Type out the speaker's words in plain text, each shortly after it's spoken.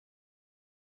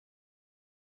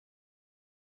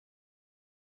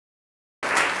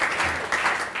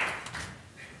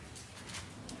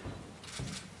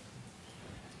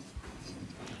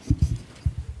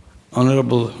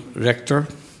Honorable Rector,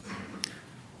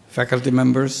 faculty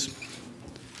members,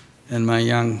 and my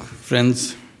young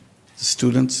friends,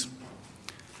 students,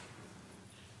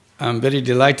 I'm very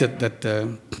delighted that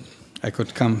I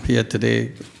could come here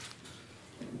today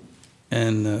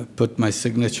and put my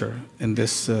signature in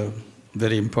this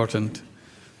very important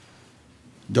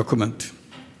document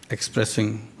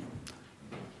expressing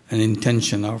an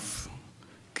intention of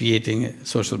creating a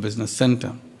social business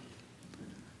center.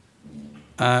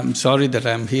 I'm sorry that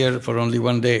I'm here for only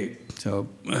one day.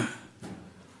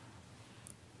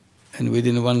 And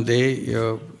within one day,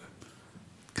 you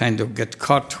kind of get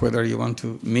caught whether you want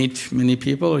to meet many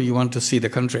people or you want to see the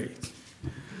country.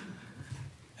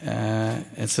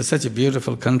 It's such a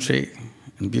beautiful country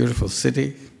and beautiful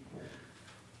city,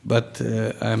 but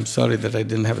I'm sorry that I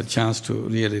didn't have a chance to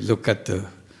really look at the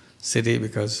city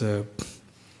because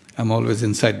I'm always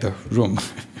inside the room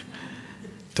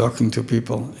talking to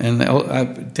people. And I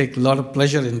take a lot of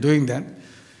pleasure in doing that,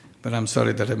 but I'm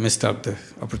sorry that I missed out the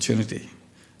opportunity.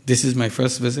 This is my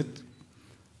first visit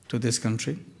to this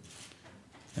country,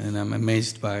 and I'm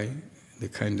amazed by the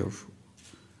kind of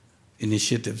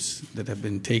initiatives that have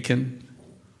been taken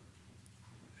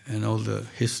and all the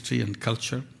history and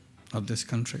culture of this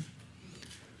country.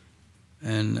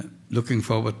 And looking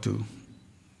forward to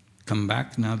come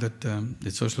back now that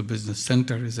the Social Business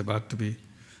Center is about to be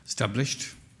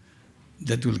established.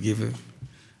 That will give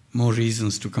more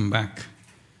reasons to come back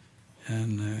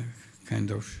and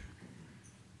kind of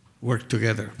work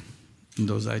together in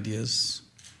those ideas.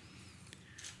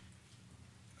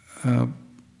 The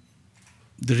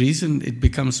reason it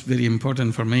becomes very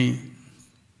important for me,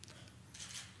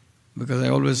 because I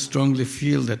always strongly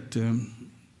feel that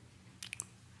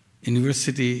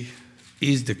university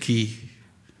is the key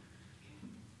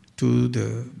to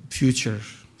the future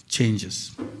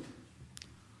changes.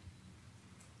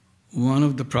 One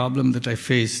of the problems that I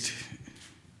faced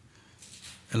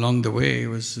along the way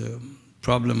was a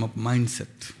problem of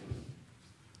mindset.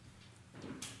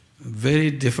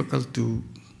 Very difficult to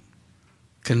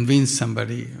convince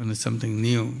somebody on something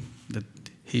new that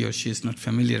he or she is not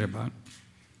familiar about,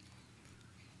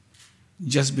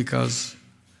 just because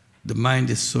the mind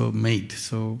is so made,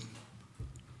 so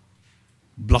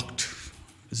blocked.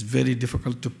 It's very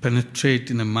difficult to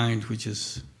penetrate in a mind which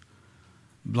is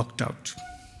blocked out.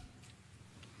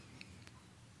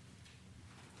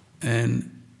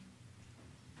 And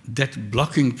that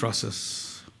blocking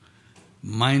process,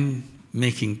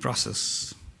 mind-making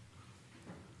process,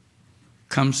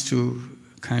 comes to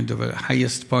kind of a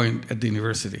highest point at the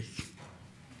university.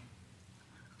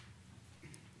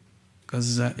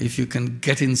 Because if you can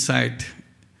get inside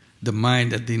the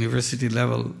mind at the university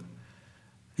level,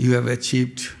 you have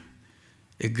achieved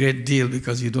a great deal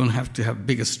because you don't have to have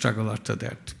bigger struggle after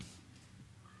that.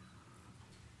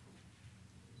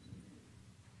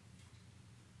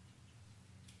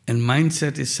 And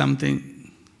mindset is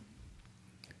something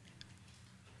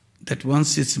that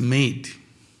once it's made,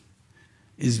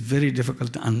 is very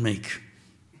difficult to unmake.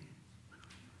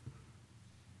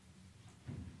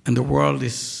 And the world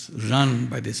is run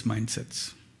by these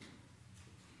mindsets.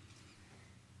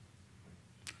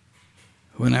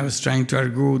 When I was trying to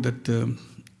argue that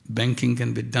banking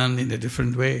can be done in a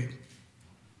different way,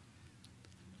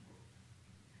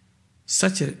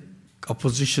 such an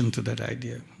opposition to that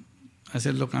idea. I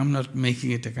said, look, I'm not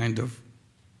making it a kind of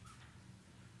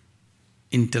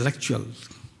intellectual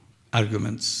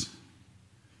arguments.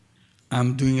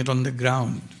 I'm doing it on the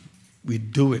ground. We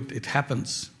do it. It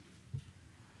happens.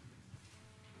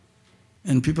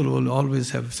 And people will always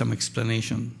have some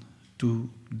explanation to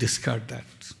discard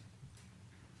that.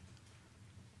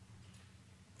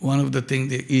 One of the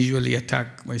things they usually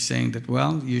attack by saying that,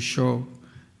 well, you show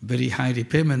very high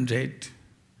repayment rate.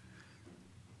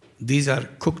 These are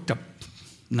cooked up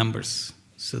numbers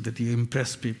so that you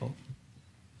impress people.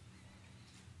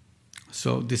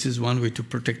 So this is one way to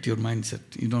protect your mindset.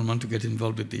 You don't want to get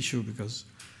involved with the issue because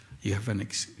you have an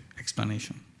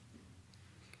explanation.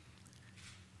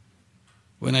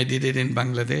 When I did it in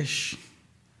Bangladesh,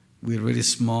 we were very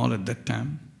small at that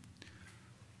time,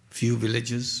 few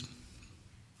villages.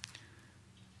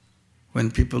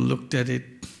 When people looked at it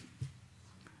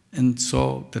and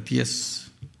saw that, yes,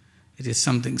 it is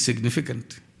something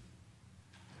significant,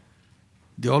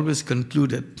 they always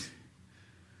concluded,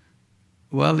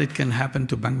 well, it can happen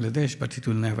to Bangladesh, but it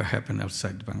will never happen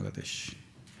outside Bangladesh.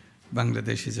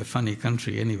 Bangladesh is a funny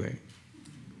country anyway.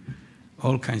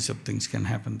 All kinds of things can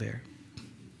happen there.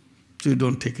 So you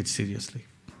don't take it seriously.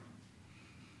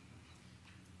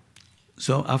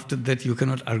 So after that, you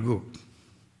cannot argue.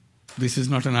 This is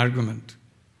not an argument.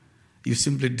 You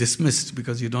simply dismissed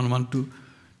because you don't want to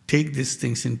take these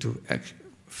things into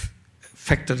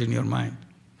factor in your mind.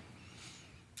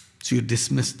 So you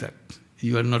dismiss that.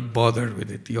 You are not bothered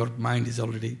with it. Your mind is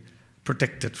already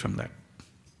protected from that.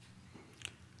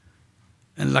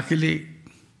 And luckily,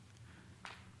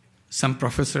 some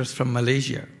professors from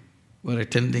Malaysia were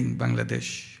attending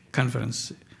Bangladesh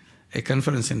conference, a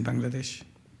conference in Bangladesh.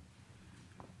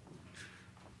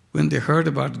 When they heard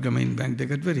about Grameen Bank, they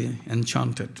got very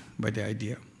enchanted by the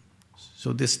idea.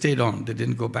 So they stayed on. They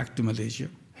didn't go back to Malaysia.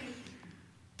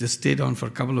 They stayed on for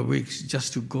a couple of weeks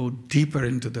just to go deeper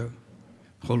into the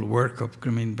whole work of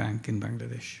Grameen Bank in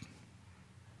Bangladesh.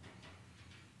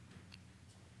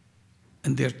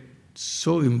 And they're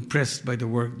so impressed by the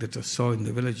work that they saw in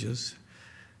the villages,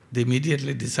 they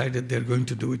immediately decided they're going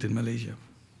to do it in Malaysia.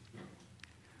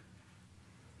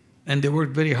 And they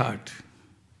worked very hard.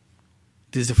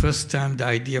 This is the first time the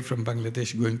idea from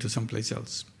Bangladesh going to someplace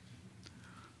else.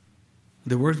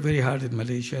 They worked very hard in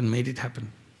Malaysia and made it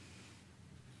happen.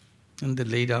 And they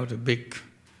laid out a big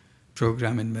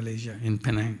program in Malaysia, in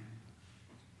Penang.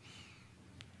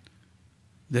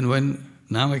 Then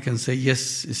now I can say,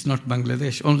 yes, it's not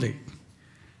Bangladesh only.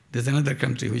 There's another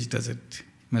country which does it,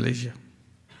 Malaysia.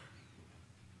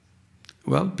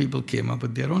 Well, people came up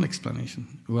with their own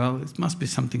explanation. Well, it must be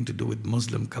something to do with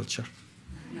Muslim culture.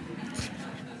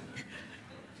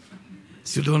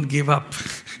 So don't give up.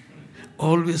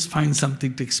 Always find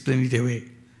something to explain it away.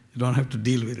 You don't have to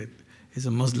deal with it. It's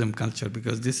a Muslim culture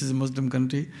because this is a Muslim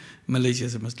country, Malaysia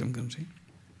is a Muslim country.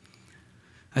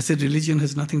 I said religion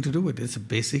has nothing to do with it. It's a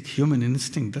basic human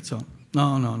instinct, that's all.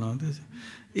 No.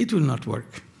 It will not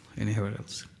work anywhere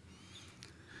else.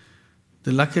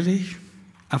 Luckily,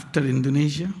 after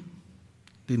Indonesia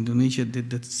did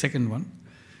the second one,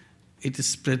 it is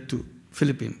spread to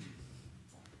Philippines.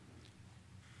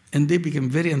 And they became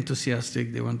very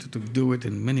enthusiastic. They wanted to do it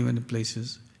in many, many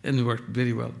places, and it worked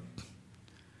very well.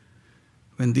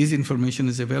 When this information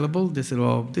is available, they said,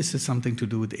 oh, this is something to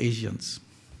do with Asians.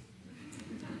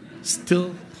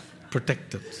 Still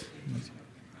protected.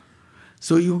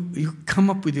 So you come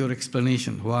up with your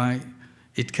explanation why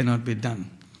it cannot be done.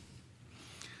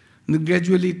 And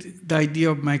gradually, the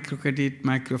idea of microcredit,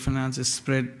 microfinance is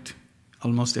spread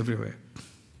almost everywhere.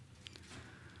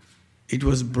 It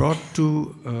was brought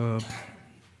to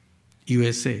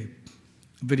USA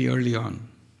very early on,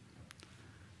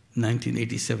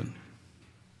 1987.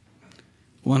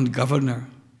 One governor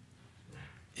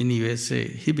in USA,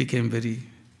 he became very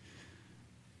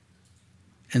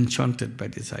enchanted by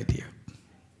this idea.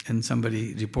 And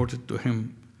somebody reported to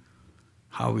him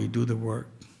how we do the work.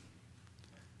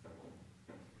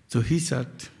 So he said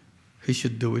he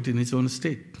should do it in his own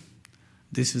state.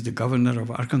 This is the governor of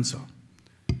Arkansas,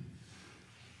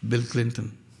 Bill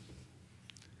Clinton.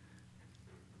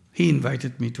 He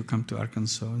invited me to come to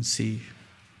Arkansas and see if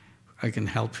I can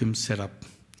help him set up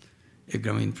a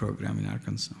Grameen program in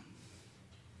Arkansas.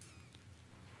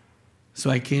 So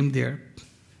I came there,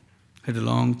 had a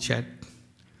long chat,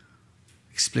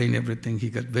 explained everything. He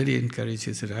got very encouraged.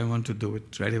 He said, I want to do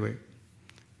it right away.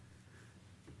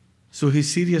 So he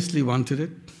seriously wanted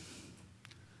it,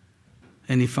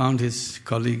 and he found his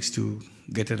colleagues to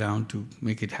get around to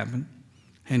make it happen.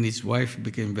 And his wife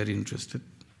became very interested.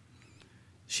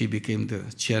 She became the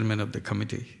chairman of the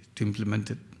committee to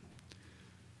implement it,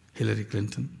 Hillary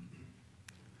Clinton.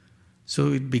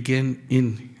 So it began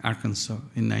in Arkansas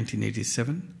in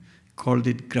 1987, called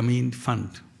it Grameen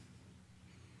Fund.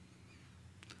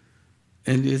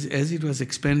 And as it was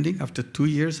expanding, after 2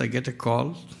 years, I get a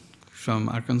call from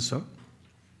Arkansas.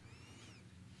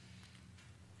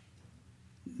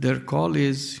 Their call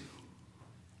is,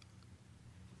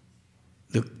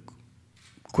 the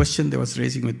question they was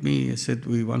raising with me, I said,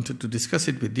 we wanted to discuss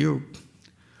it with you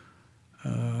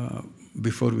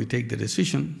before we take the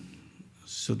decision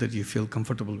so that you feel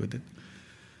comfortable with it.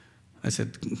 I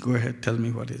said, go ahead, tell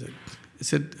me what is it. He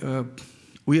said,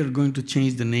 we are going to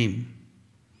change the name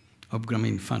of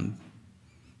Grameen Fund.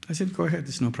 I said, go ahead,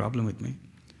 there's no problem with me.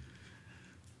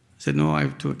 I said, no, I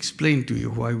have to explain to you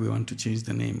why we want to change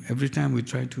the name. Every time we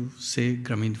try to say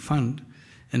Grameen Fund,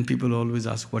 and people always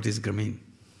ask, what is Grameen?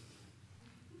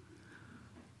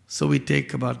 So we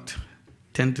take about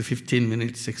 10 to 15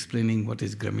 minutes explaining what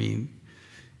is Grameen,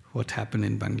 what happened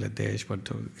in Bangladesh,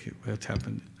 what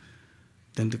happened.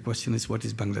 Then the question is, what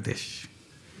is Bangladesh?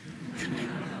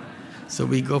 So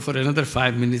we go for another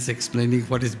 5 minutes explaining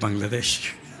what is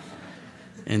Bangladesh.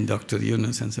 And Dr.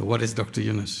 Yunus, and say, what is Dr.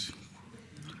 Yunus?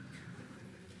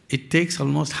 It takes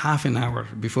almost half an hour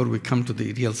before we come to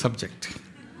the real subject.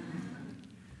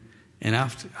 And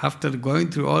after going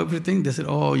through everything, they said,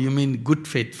 oh, you mean good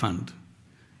faith fund,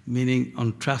 meaning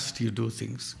on trust you do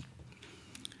things.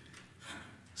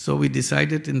 So we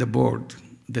decided in the board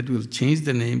that we'll change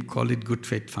the name, call it Good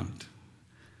Faith Fund.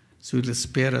 So it will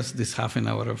spare us this half an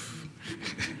hour of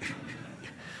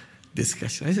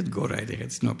discussion. I said, go right ahead,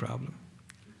 it's no problem.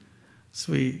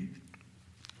 So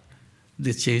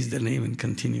they changed the name and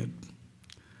continued.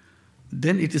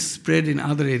 Then it is spread in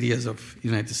other areas of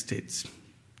United States,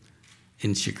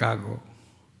 in Chicago,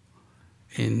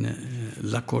 in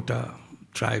Lakota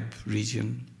tribe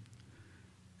region,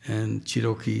 and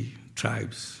Cherokee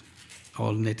tribes,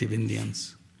 all native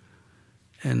Indians,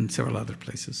 and several other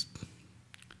places.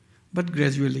 But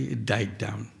gradually it died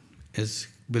down as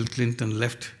Bill Clinton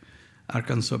left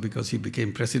Arkansas because he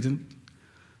became president.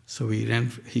 So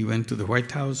he went to the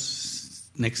White House.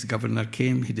 Next governor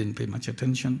came, he didn't pay much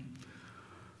attention.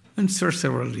 And for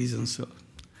several reasons.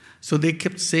 So they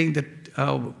kept saying that,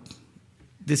 oh,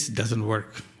 this doesn't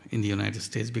work in the United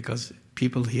States because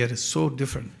people here are so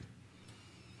different.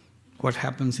 What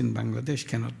happens in Bangladesh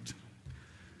cannot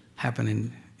happen in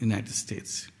the United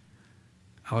States.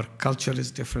 Our culture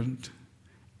is different.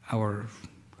 Our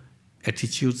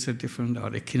attitudes are different.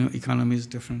 Our economy is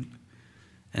different.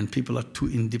 And people are too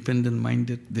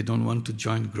independent-minded. They don't want to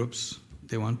join groups.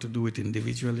 They want to do it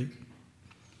individually.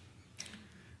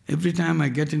 Every time I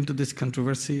get into this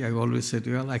controversy, I always said,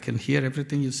 well, I can hear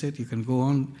everything you said. You can go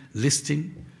on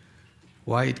listing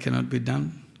why it cannot be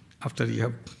done after you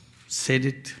have said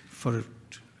it for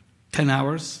 10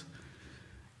 hours,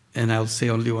 and I'll say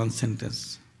only one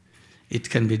sentence. It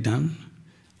can be done,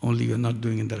 only you're not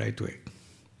doing it the right way.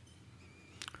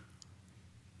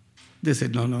 They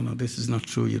said, no, this is not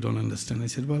true, you don't understand. I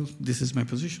said, well, this is my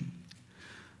position.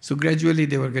 So gradually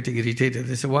they were getting irritated.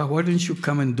 They said, why don't you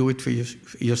come and do it for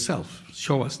yourself?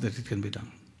 Show us that it can be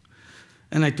done.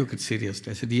 And I took it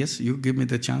seriously. I said, yes, you give me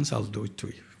the chance, I'll do it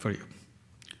for you.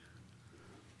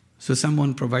 So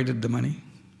someone provided the money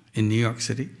in New York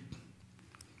City.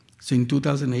 So in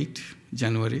 2008,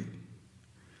 January,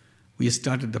 we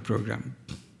started the program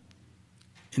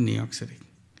in New York City,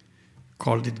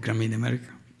 called it Grameen America.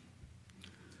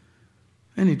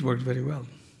 And it worked very well.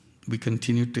 We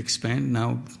continued to expand.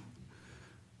 Now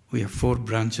we have 4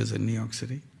 branches in New York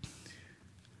City.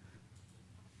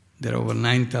 There are over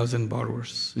 9,000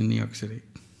 borrowers in New York City,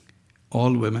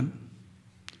 all women.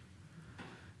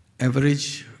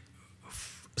 Average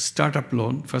startup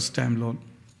loan, first-time loan,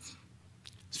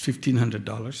 is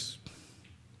 $1,500.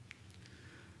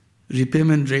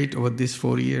 Repayment rate over these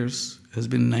 4 years has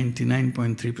been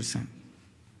 99.3%.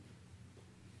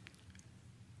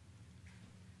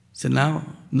 So now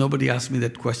nobody asks me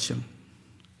that question,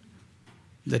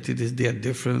 that they are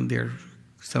different, they are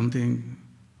something,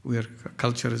 our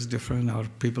culture is different, our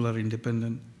people are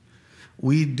independent.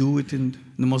 We do it in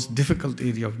the most difficult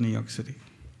area of New York City.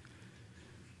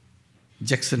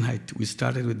 Jackson Heights. We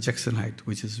started with Jackson Heights,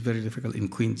 which is very difficult in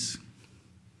Queens.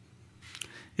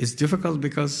 It's difficult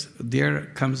because there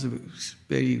comes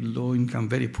very low income,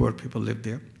 very poor people live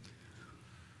there.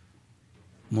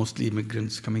 Mostly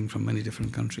immigrants coming from many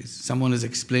different countries. Someone is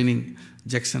explaining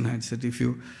Jackson Heights that if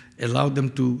you allow them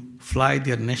to fly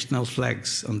their national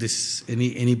flags on this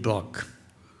any block,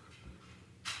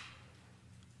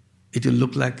 it will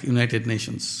look like United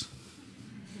Nations.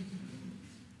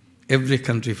 Every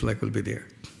country flag will be there.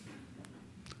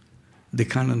 They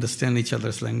can't understand each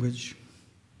other's language.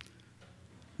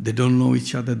 They don't know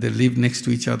each other. They live next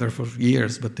to each other for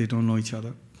years, but they don't know each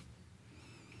other.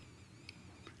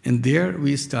 And there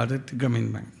we started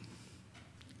Grameen Bank.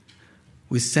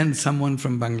 We sent someone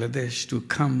from Bangladesh to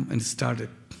come and start it.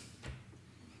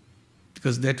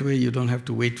 Because that way you don't have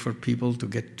to wait for people to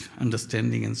get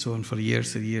understanding and so on for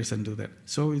years and years and do that.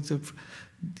 So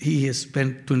he has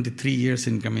spent 23 years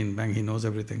in Grameen Bank. He knows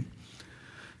everything.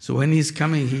 So when he's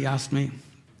coming, he asked me,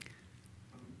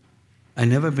 I've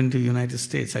never been to the United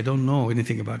States. I don't know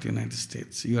anything about the United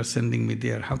States. You are sending me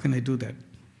there. How can I do that?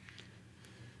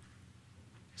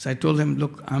 So I told him,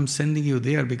 look, I'm sending you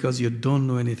there because you don't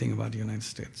know anything about the United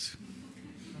States.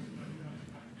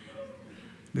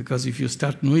 Because if you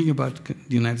start knowing about the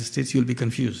United States, you'll be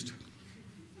confused.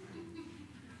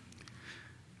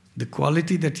 The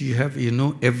quality that you have, you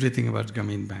know everything about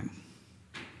Grameen Bank.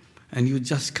 And you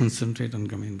just concentrate on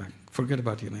Grameen Bank. Forget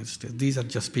about the United States. These are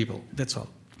just people, that's all.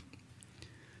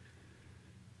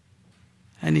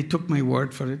 And he took my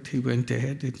word for it. He went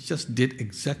ahead. He just did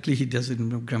exactly he does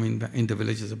in Grameen Bank, in the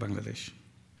villages of Bangladesh.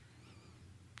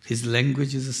 His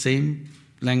language is the same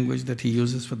language that he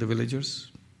uses for the villagers.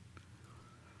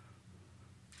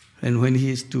 And when he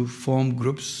is to form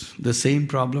groups, the same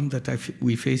problem that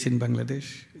we face in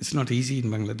Bangladesh. It's not easy in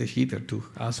Bangladesh either to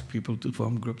ask people to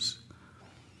form groups.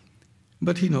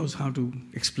 But he knows how to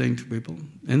explain to people.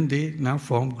 And they now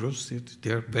form groups.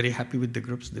 They are very happy with the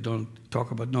groups. They don't talk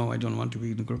about, no, I don't want to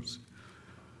be in the groups.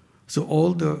 So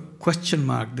all the question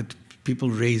mark that people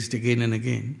raised again and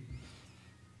again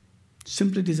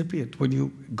simply disappeared. When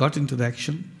you got into the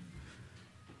action,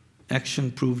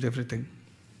 action proved everything.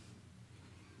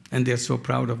 And they're so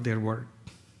proud of their work.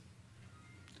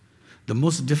 The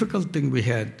most difficult thing we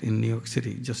had in New York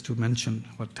City, just to mention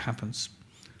what happens,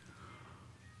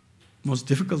 most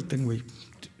difficult thing we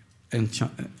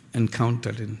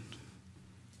encountered in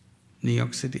New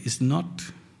York City is not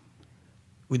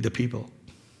with the people.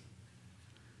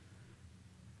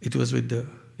 It was with the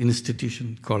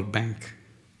institution called bank.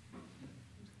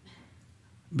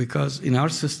 Because in our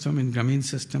system, in Grameen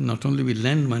system, not only we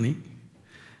lend money,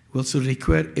 we also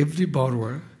require every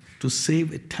borrower to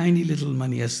save a tiny little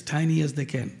money, as tiny as they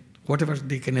can. Whatever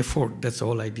they can afford, that's the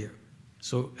whole idea.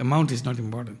 So amount is not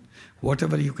important.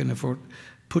 Whatever you can afford,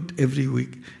 put every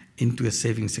week into a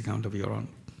savings account of your own.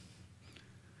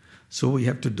 So we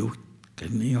have to do it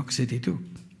in New York City too.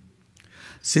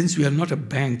 Since we are not a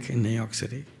bank in New York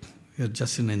City, we are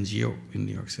just an NGO in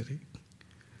New York City,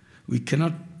 we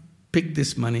cannot pick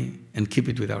this money and keep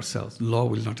it with ourselves. Law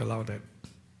will not allow that.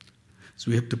 So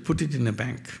we have to put it in a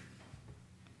bank.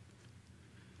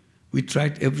 We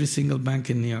tried every single bank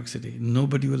in New York City.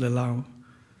 Nobody will allow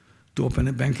to open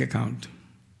a bank account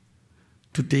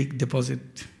to take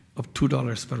deposit of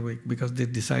 $2 per week because they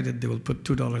decided they will put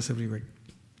 $2 every week.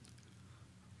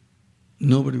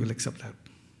 Nobody will accept that.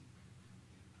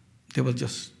 They will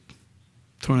just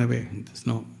throw it away. There's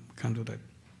no, can't do that.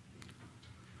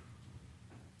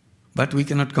 But we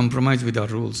cannot compromise with our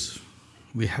rules.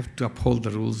 We have to uphold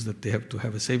the rules that they have to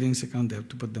have a savings account, they have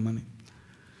to put the money.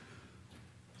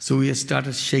 So we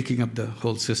started shaking up the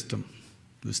whole system.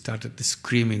 We started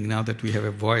screaming. Now that we have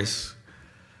a voice,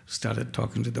 started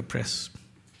talking to the press.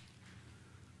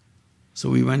 So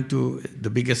we went to the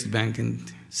biggest bank in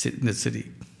the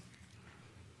city,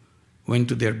 went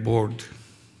to their board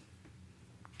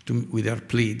with our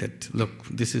plea that, look,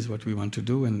 this is what we want to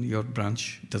do, and your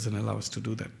branch doesn't allow us to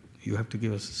do that. You have to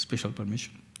give us special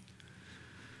permission.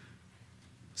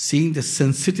 Seeing the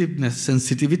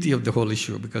sensitivity of the whole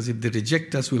issue, because if they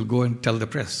reject us, we'll go and tell the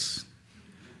press.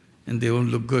 And they won't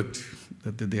look good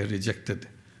that they are rejected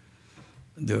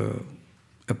the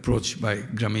approach by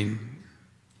Grameen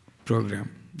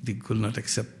program. They could not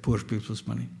accept poor people's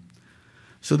money.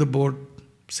 So the board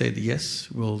said, yes,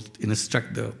 we'll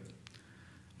instruct the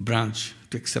branch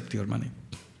to accept your money.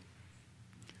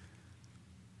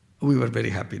 We were very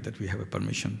happy that we have a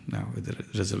permission now with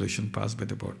the resolution passed by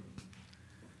the board.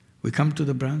 We come to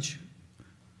the branch.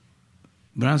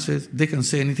 Branch says, they can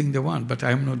say anything they want, but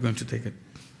I'm not going to take it.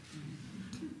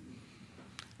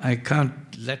 I can't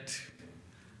let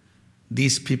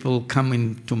these people come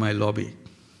into my lobby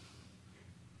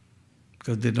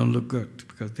because they don't look good,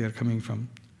 because they are coming from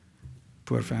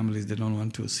poor families. They don't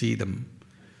want to see them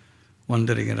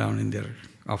wandering around in their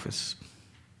office.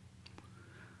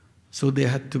 So they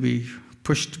had to be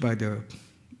pushed by the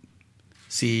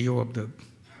CEO of the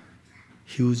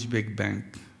huge big bank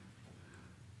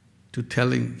to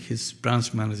telling his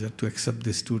branch manager to accept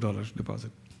this $2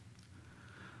 deposit.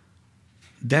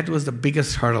 That was the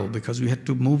biggest hurdle because we had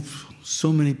to move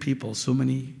so many people,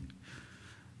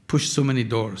 push so many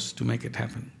doors to make it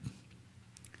happen.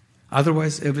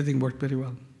 Otherwise, everything worked very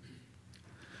well.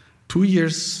 2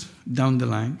 years down the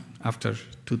line, after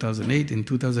 2008, in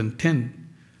 2010,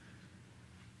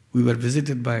 we were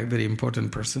visited by a very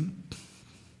important person.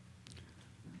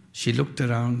 She looked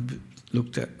around,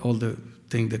 looked at all the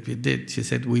things that we did. She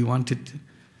said, we want it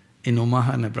in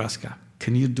Omaha, Nebraska.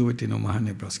 Can you do it in Omaha,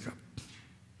 Nebraska?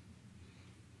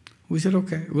 We said,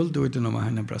 okay, we'll do it in Omaha,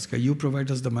 Nebraska. You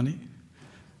provide us the money,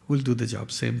 we'll do the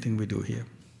job. Same thing we do here.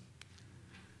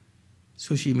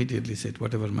 So she immediately said,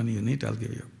 whatever money you need, I'll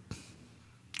give you.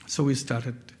 So we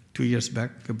started 2 years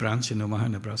back, a branch in Omaha,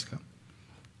 Nebraska.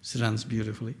 It runs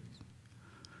beautifully.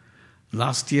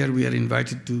 Last year, we are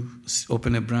invited to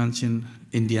open a branch in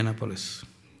Indianapolis.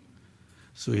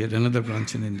 So we had another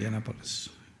branch in Indianapolis.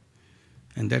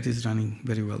 And that is running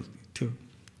very well, too.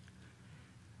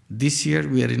 This year,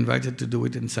 we are invited to do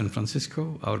it in San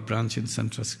Francisco. Our branch in San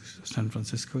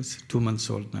Francisco is 2 months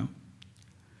old now.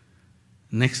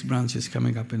 Next branch is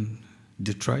coming up in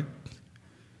Detroit.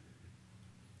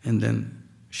 And then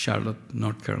Charlotte,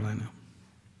 North Carolina.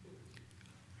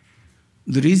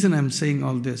 The reason I'm saying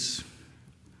all this,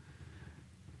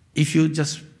 if you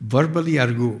just verbally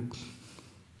argue,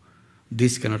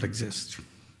 this cannot exist.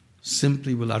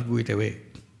 Simply will argue it away.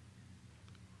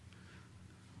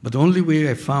 But the only way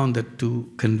I found that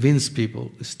to convince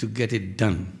people is to get it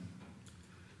done.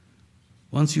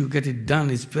 Once you get it done,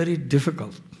 it's very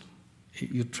difficult.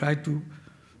 You try to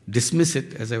dismiss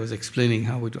it, as I was explaining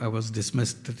how I was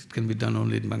dismissed, that it can be done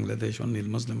only in Bangladesh, only in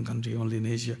Muslim country, only in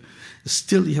Asia.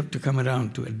 Still, you have to come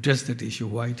around to address that issue,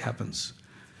 why it happens.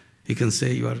 You can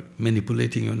say you are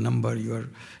manipulating your number, you are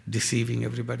deceiving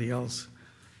everybody else,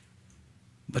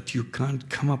 but you can't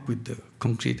come up with the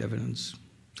concrete evidence.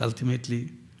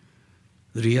 Ultimately,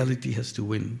 the reality has to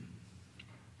win.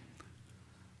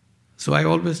 So I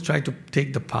always try to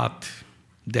take the path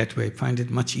that way, find it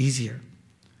much easier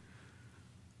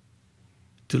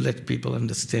to let people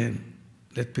understand,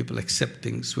 let people accept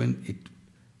things when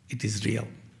it is real,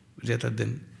 rather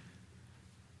than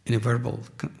in a verbal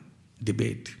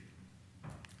debate.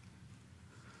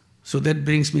 So that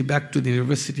brings me back to the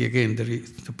university again,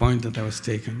 the point that I was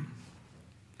taking.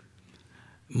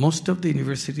 Most of the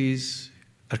universities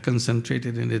are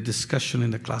concentrated in a discussion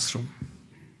in the classroom.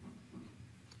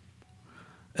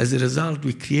 As a result,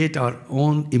 we create our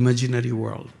own imaginary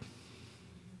world.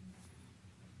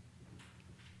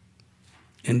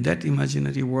 And that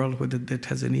imaginary world, whether that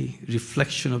has any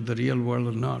reflection of the real world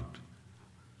or not,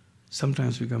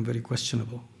 sometimes become very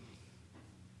questionable.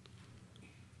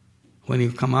 When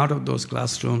you come out of those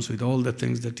classrooms with all the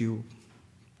things that you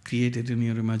created in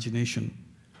your imagination,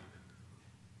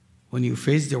 when you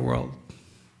face the world,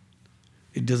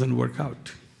 it doesn't work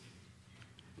out.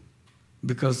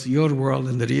 Because your world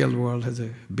and the real world has a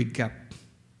big gap.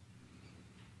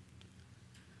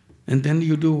 And then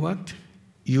you do what?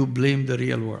 You blame the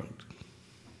real world.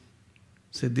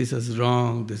 Say, this is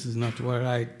wrong, this is not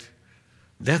right.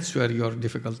 That's where your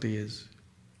difficulty is.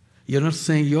 You're not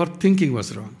saying your thinking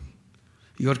was wrong.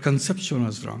 Your conception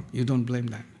was wrong. You don't blame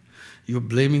that. You're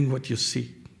blaming what you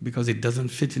see because it doesn't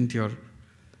fit into your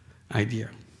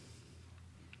idea.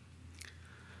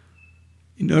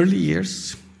 In early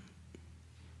years,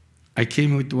 I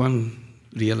came with one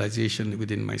realization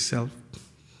within myself.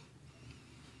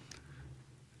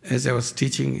 As I was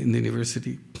teaching in the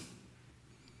university,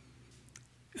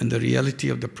 and the reality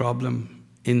of the problem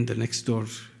in the next door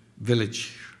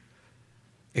village,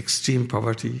 extreme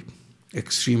poverty,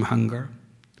 extreme hunger.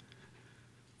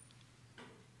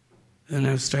 And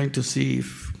I was trying to see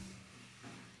if,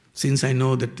 since I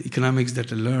know that economics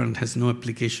that I learned has no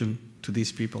application to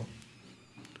these people,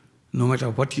 no matter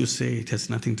what you say, it has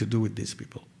nothing to do with these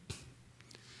people.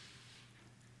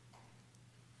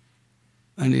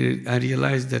 And I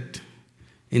realized that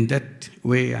in that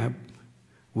way I have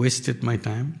wasted my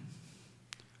time.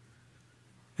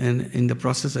 And in the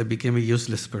process I became a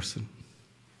useless person.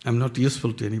 I'm not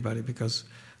useful to anybody because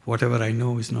whatever I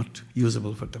know is not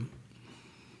usable for them.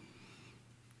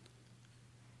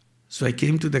 So I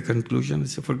came to the conclusion, I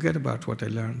said, forget about what I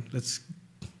learned. Let's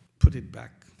put it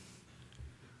back.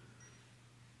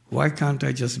 Why can't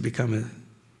I just become a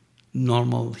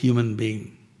normal human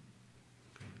being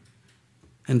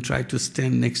and try to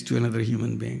stand next to another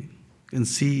human being and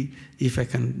see if I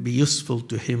can be useful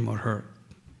to him or her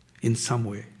in some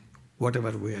way,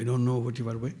 whatever way. I don't know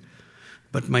whatever way.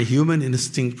 But my human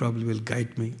instinct probably will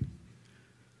guide me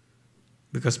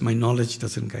because my knowledge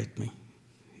doesn't guide me.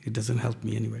 It doesn't help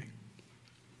me anyway.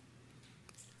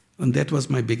 And that was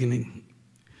my beginning.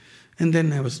 And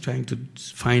then I was trying to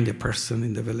find a person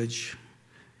in the village,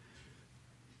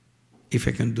 if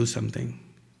I can do something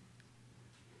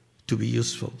to be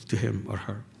useful to him or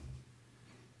her.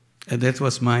 And that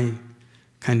was my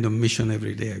kind of mission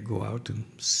every day. I go out and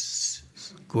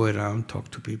go around,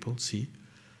 talk to people, see.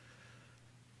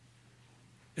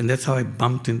 And that's how I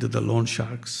bumped into the loan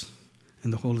sharks,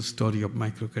 and the whole story of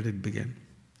microcredit began.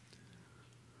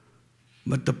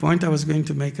 But the point I was going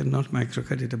to make is not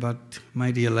microcredit, about my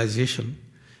realization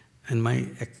and my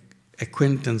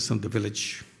acquaintance of the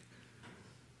village.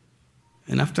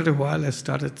 And after a while, I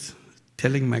started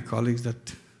telling my colleagues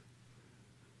that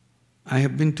I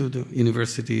have been to the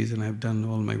universities and I've done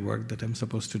all my work that I'm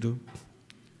supposed to do.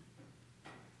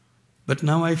 But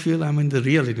now I feel I'm in the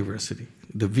real university.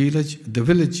 The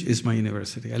village is my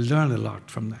university. I learn a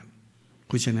lot from that,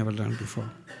 which I never learned before.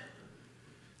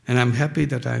 And I'm happy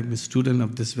that I'm a student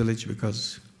of this village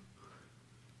because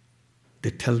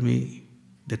they tell me,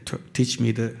 they teach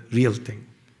me the real thing.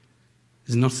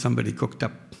 It's not somebody cooked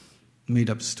up, made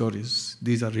up stories.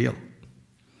 These are real.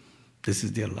 This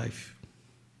is their life.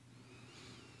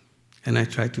 And I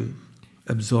try to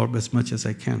absorb as much as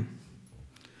I can.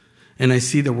 And I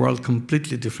see the world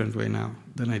completely different way now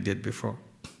than I did before.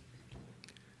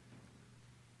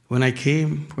 When I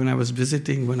came, when I was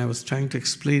visiting, when I was trying to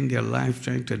explain their life,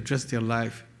 trying to address their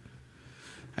life,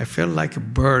 I felt like a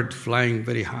bird flying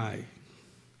very high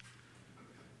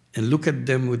and look at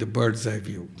them with a bird's eye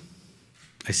view.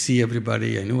 I see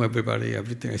everybody, I know everybody,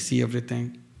 everything, I see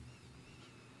everything.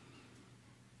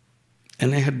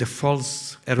 And I had the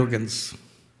false arrogance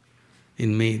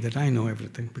in me that I know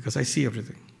everything because I see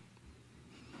everything.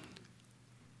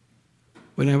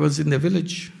 When I was in the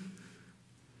village,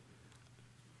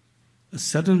 a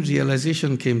sudden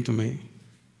realization came to me.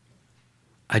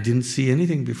 I didn't see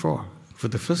anything before. For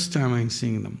the first time, I'm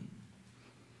seeing them.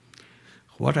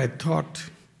 What I thought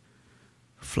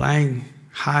flying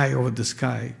high over the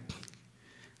sky,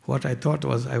 what I thought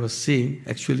was I was seeing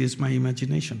actually is my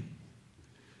imagination.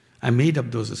 I made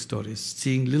up those stories,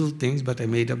 seeing little things, but I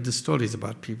made up the stories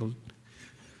about people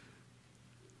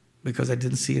because I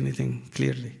didn't see anything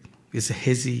clearly. It's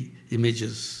hazy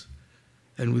images.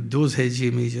 And with those hazy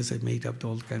images, I made up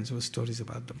all kinds of stories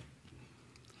about them.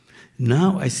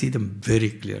 Now I see them very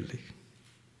clearly,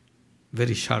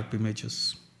 very sharp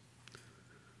images.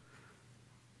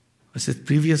 I said,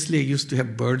 previously I used to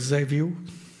have bird's eye view.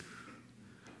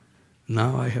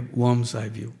 Now I have worm's eye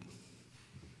view.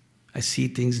 I see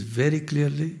things very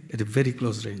clearly at a very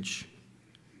close range.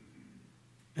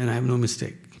 And I have no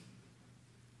mistake.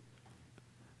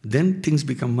 Then things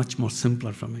become much more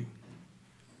simpler for me.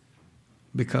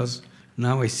 Because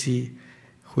now I see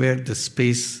where the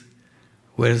space,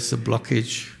 where is the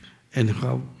blockage, and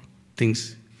how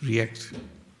things react.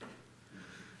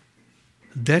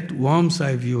 That worm's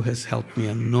eye view has helped me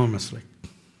enormously.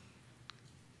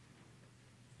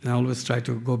 And I always try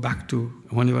to go back to,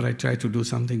 whenever I try to do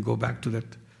something, go back to that,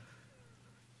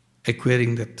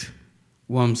 acquiring that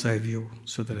worm's eye view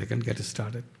so that I can get it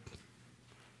started.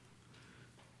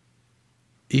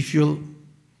 If you'll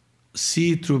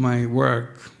see through my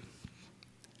work,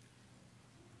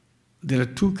 there are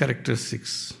two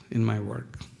characteristics in my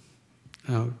work.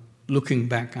 Now, looking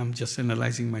back, I'm just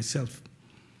analyzing myself.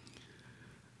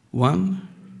 One,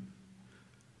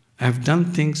 I've done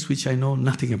things which I know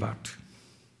nothing about.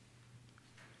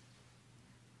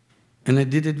 And I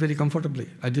did it very comfortably.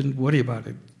 I didn't worry about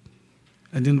it.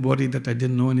 I didn't worry that I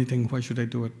didn't know anything. Why should I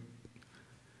do it?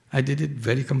 I did it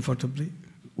very comfortably,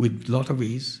 with a lot of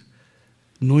ease,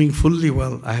 knowing fully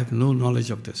well I have no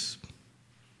knowledge of this.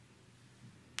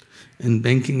 And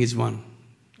banking is one.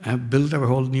 I have built up a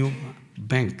whole new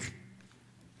bank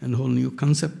and a whole new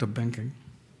concept of banking.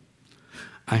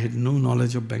 I had no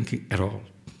knowledge of banking at all.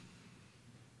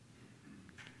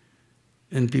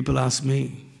 And people ask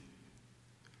me,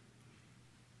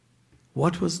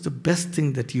 what was the best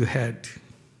thing that you had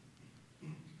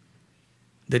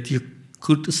that you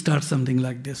could start something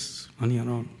like this on your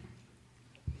own?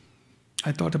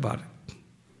 I thought about it.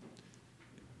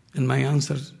 And my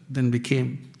answer then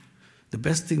became, the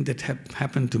best thing that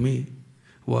happened to me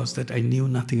was that I knew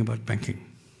nothing about banking.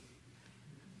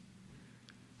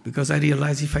 Because I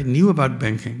realized if I knew about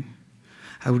banking,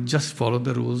 I would just follow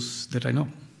the rules that I know.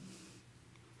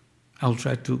 I'll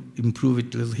try to improve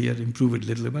it a little here, improve it a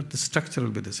little, but the structure will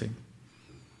be the same.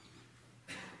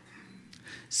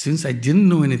 Since I didn't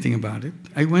know anything about it,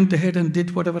 I went ahead and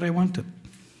did whatever I wanted.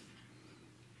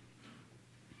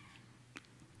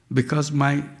 Because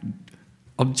my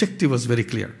objective was very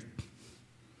clear.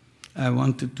 I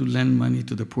wanted to lend money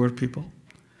to the poor people,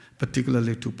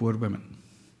 particularly to poor women,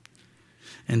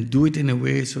 and do it in a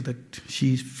way so that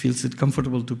she feels it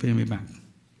comfortable to pay me back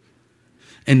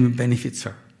and benefits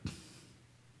her.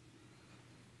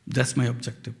 That's my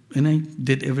objective. And I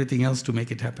did everything else to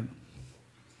make it happen.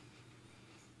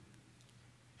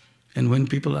 And when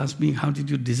people ask me, how did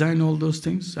you design all those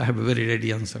things? I have a very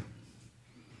ready answer.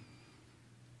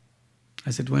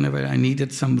 I said, whenever I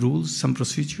needed some rules, some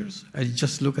procedures, I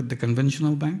just look at the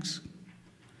conventional banks.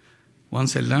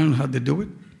 Once I learn how they do it,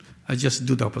 I just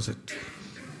do the opposite.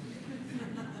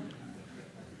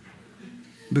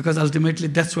 Because ultimately,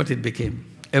 that's what it became.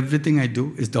 Everything I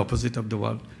do is the opposite of the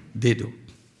world they do.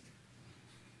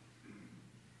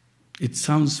 It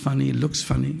sounds funny, looks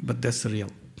funny, but that's the real.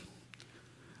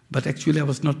 But actually, I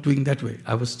was not doing that way.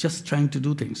 I was just trying to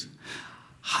do things.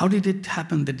 How did it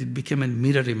happen that it became a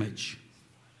mirror image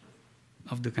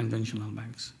of the conventional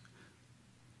banks?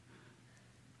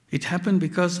 It happened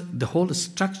because the whole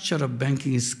structure of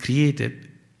banking is created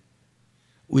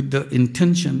with the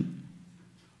intention,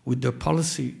 with the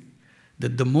policy,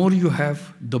 that the more you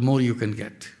have, the more you can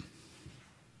get.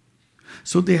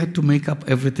 So they had to make up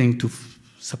everything to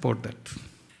support that.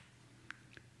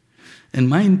 And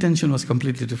my intention was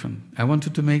completely different. I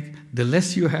wanted to make the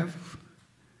less you have,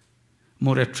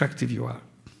 more attractive you are.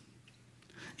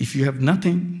 If you have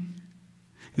nothing,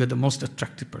 you're the most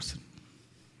attractive person.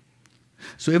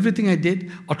 So everything I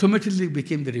did automatically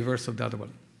became the reverse of the other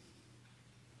one.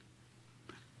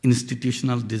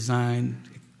 Institutional design,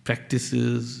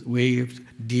 practices, way of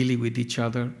dealing with each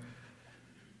other,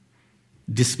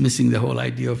 dismissing the whole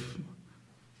idea of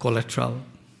collateral,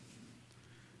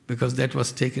 because that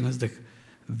was taken as the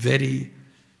very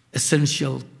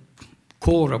essential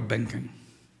core of banking.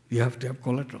 You have to have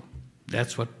collateral.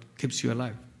 That's what keeps you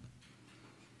alive.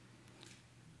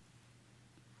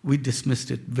 We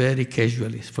dismissed it very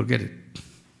casually. Forget it.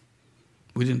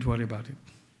 We didn't worry about it.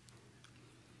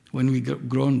 When we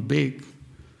grown big,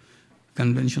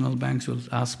 conventional banks will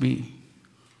ask me,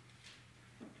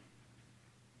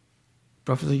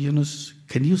 Professor Yunus,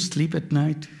 can you sleep at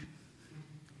night?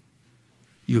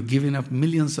 You're giving up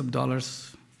millions of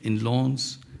dollars in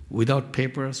loans without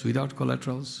papers, without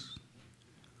collaterals.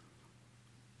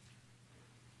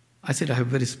 I said, I have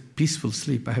very peaceful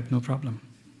sleep. I have no problem.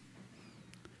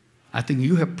 I think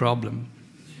you have problem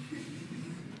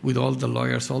with all the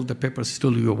lawyers, all the papers.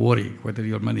 Still you worry whether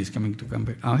your money is coming to come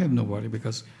back. I have no worry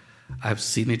because I have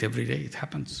seen it every day. It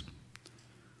happens.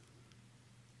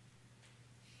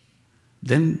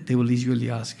 Then they will usually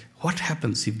ask, what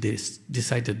happens if they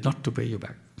decided not to pay you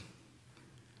back?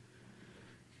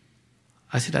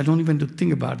 I said, I don't even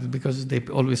think about it because they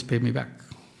always pay me back.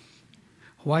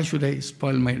 Why should I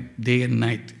spoil my day and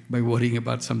night by worrying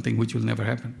about something which will never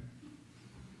happen?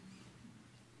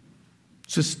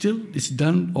 So still, it's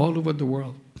done all over the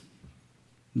world,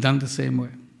 done the same way.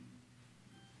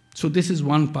 So this is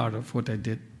one part of what I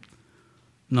did,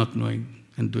 not knowing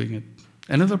and doing it.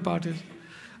 Another part is,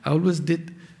 I always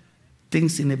did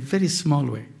things in a very small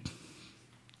way.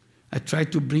 I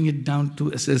tried to bring it down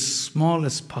to as small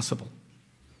as possible.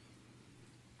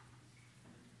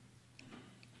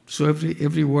 So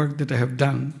every work that I have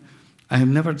done, I have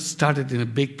never started in a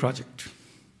big project.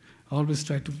 I always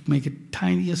try to make it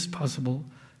tiniest possible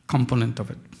component of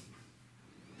it.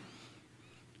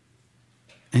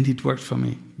 And it worked for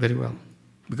me very well.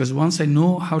 Because once I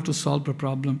know how to solve a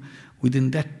problem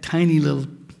within that tiny little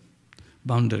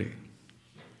boundary,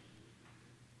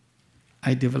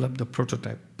 I developed the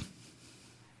prototype.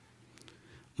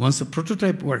 Once the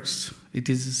prototype works, it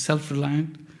is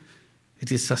self-reliant,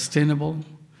 it is sustainable,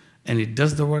 and it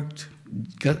does the work,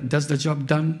 does the job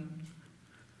done,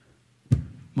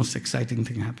 most exciting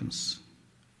thing happens.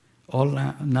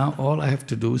 Now all I have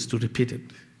to do is to repeat it.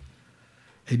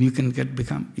 And you can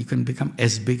become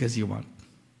as big as you want.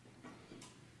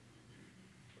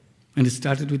 And it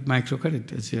started with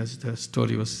microcredit, as the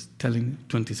story was telling,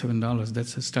 $27,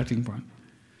 that's a starting point.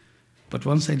 But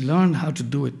once I learned how to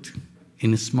do it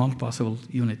in a small possible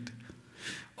unit,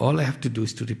 all I have to do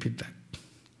is to repeat that.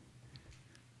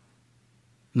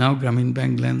 Now Grameen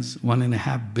Bank lends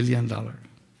 $1.5 billion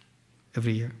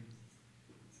every year.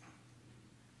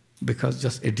 Because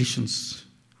just additions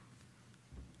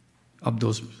of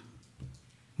those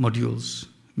modules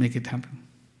make it happen.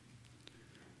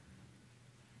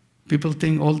 People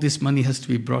think all this money has to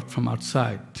be brought from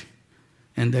outside,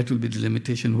 and that will be the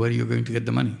limitation where you're going to get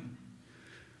the money.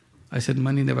 I said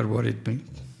money never worried me,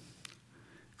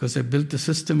 because I built the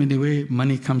system in a way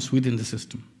money comes within the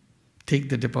system. Take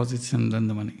the deposits and lend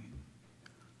the money.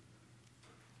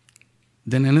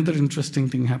 Then another interesting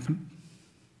thing happened.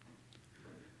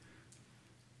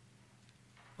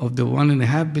 Of the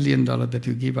 $1.5 billion that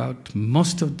you give out,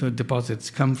 most of the deposits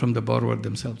come from the borrower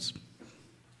themselves.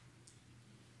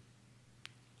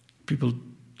 People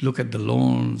look at the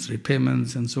loans,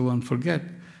 repayments, and so on, forget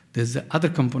there's the other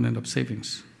component of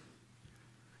savings.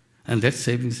 And that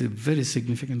savings is a very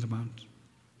significant amount.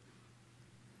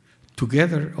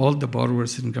 Together, all the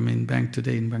borrowers in Grameen Bank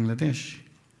today in Bangladesh,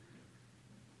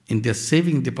 in their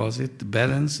saving deposit, the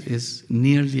balance is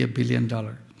nearly $1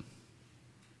 billion.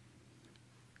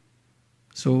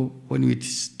 So when we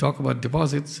talk about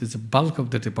deposits, it's a bulk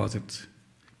of the deposits.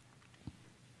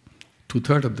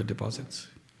 2/3 of the deposits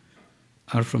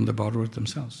are from the borrowers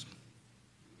themselves.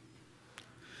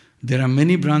 There are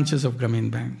many branches of Grameen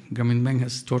Bank. Grameen Bank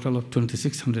has a total of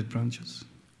 2,600 branches.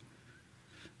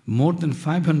 More than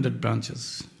 500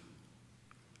 branches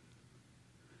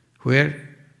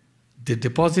where the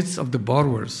deposits of the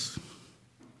borrowers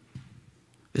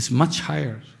is much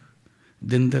higher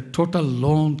than the total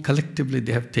loan collectively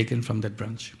they have taken from that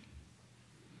branch.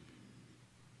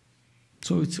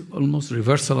 So it's almost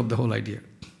reversal of the whole idea.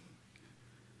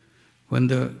 When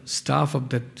the staff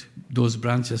of those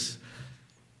branches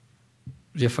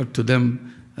refer to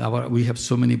them, we have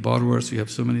so many borrowers, we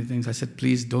have so many things, I said,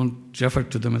 please don't refer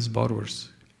to them as borrowers.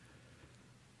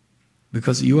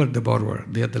 Because you are the borrower,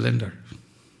 they are the lender.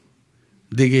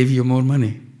 They gave you more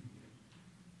money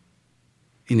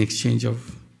in exchange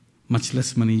of much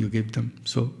less money you gave them.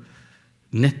 So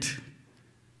net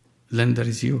lender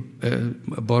is you,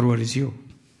 borrower is you.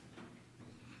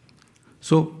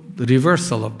 So the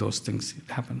reversal of those things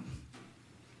happened.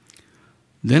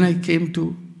 Then I came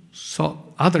to solve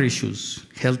other issues,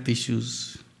 health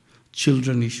issues,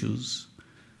 children issues,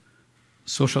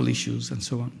 social issues, and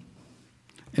so on.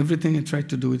 Everything I tried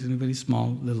to do it in a very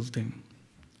small little thing.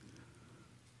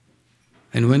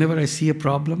 And whenever I see a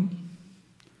problem,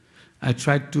 I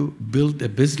tried to build a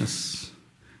business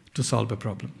to solve a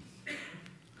problem.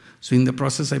 So in the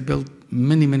process, I built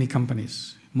many, many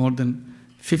companies, more than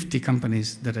 50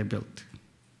 companies that I built,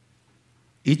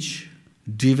 each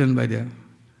driven by the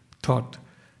thought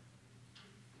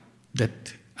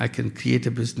that I can create a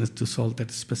business to solve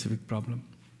that specific problem.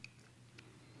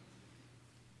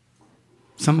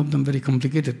 Some of them very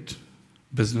complicated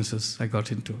businesses I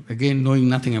got into, again, knowing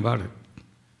nothing about it.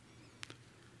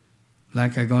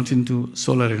 Like I got into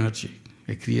solar energy.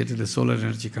 I created a solar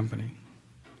energy company.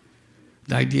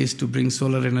 The idea is to bring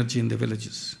solar energy in the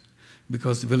villages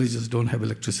because the villages don't have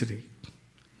electricity.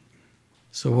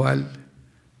 So while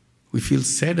we feel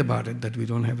sad about it that we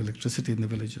don't have electricity in the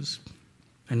villages,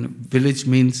 and village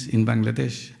means in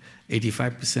Bangladesh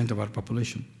 85% of our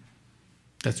population.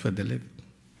 That's where they live.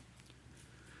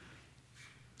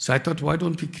 So I thought, why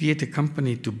don't we create a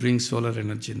company to bring solar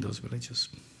energy in those villages?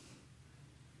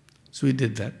 So we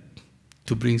did that,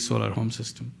 to bring solar home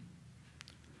system.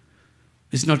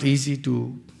 It's not easy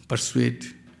to persuade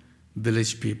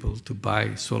village people to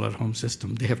buy solar home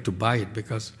system. They have to buy it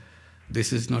because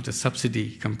this is not a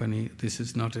subsidy company. This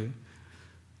is not an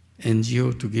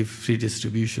NGO to give free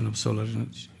distribution of solar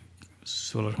energy,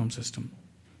 solar home system.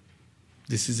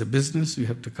 This is a business. You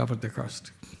have to cover the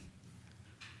cost.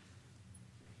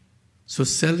 So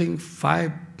selling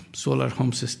 5 solar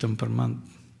home system per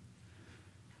month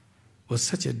was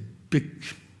such a big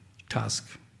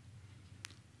task.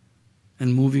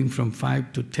 And moving from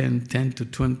 5 to 10, 10 to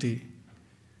 20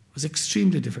 was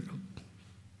extremely difficult.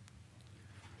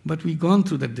 But we've gone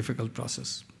through that difficult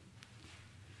process.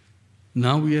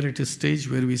 Now we are at a stage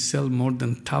where we sell more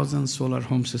than 1,000 solar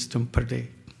home systems per day.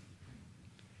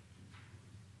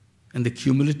 And the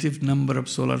cumulative number of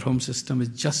solar home systems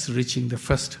is just reaching the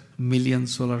first 1 million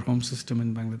solar home system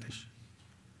in Bangladesh.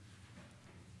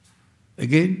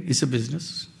 Again, it's a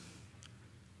business,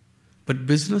 but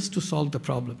business to solve the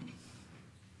problem,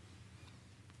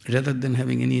 rather than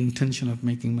having any intention of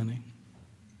making money.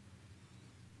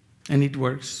 And it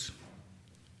works.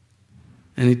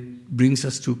 And it brings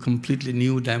us to a completely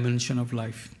new dimension of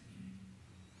life.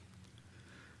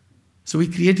 So we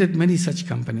created many such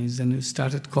companies and we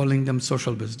started calling them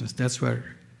social business. That's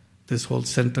where this whole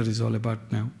center is all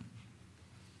about now.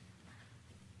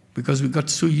 Because we got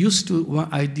so used to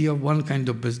one idea of one kind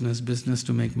of business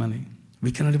to make money.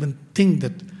 We cannot even think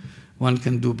that one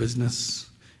can do business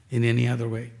in any other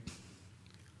way.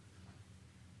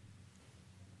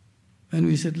 And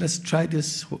we said, let's try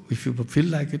this. If you feel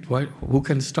like it, who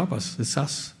can stop us? It's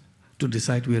us to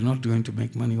decide we are not going to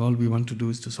make money. All we want to do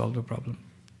is to solve a problem.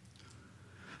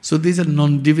 So these are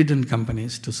non-dividend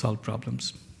companies to solve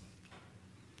problems.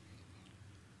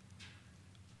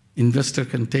 Investor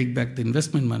can take back the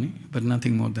investment money, but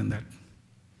nothing more than that.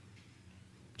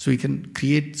 So we can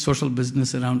create social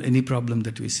business around any problem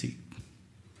that we see.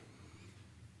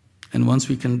 And once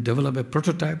we can develop a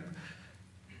prototype,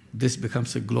 this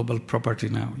becomes a global property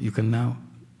now. You can now,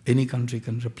 any country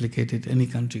can replicate it, any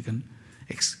country can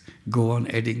go on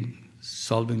adding,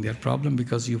 solving their problem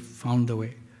because you found the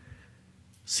way.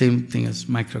 Same thing as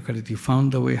microcredit. You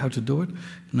found the way how to do it.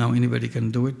 Now anybody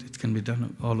can do it. It can be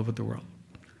done all over the world.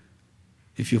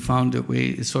 If you found a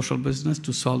way, a social business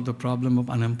to solve the problem of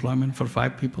unemployment for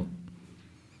 5 people,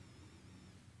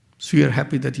 so you're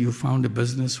happy that you found a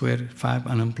business where 5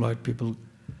 unemployed people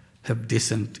have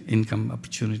decent income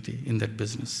opportunity in that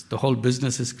business. The whole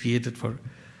business is created for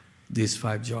these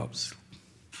 5 jobs.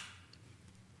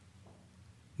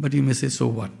 But you may say, so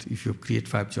what? If you create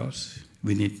 5 jobs,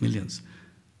 we need millions.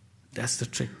 That's the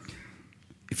trick.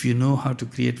 If you know how to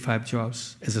create 5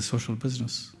 jobs as a social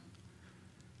business,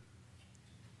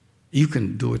 you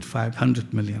can do it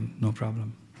 500 million, no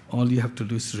problem. All you have to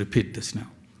do is repeat this now.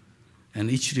 And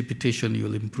each repetition,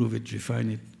 you'll improve it,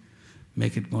 refine it,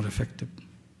 make it more effective.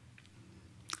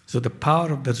 So the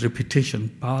power of that repetition,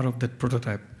 power of that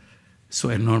prototype is so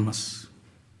enormous.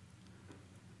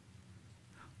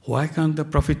 Why can't the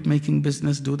profit-making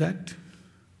business do that?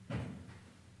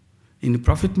 In a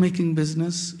profit-making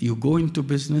business, you go into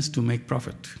business to make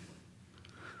profit.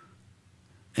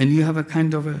 And you have a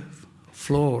kind of a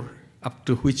floor up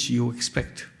to which you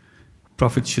expect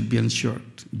profit should be ensured.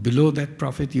 Below that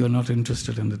profit, you are not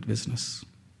interested in that business.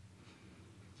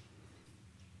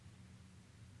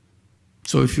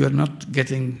 So if you are not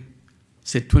getting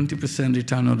say 20%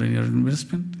 return on your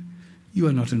investment, you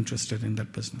are not interested in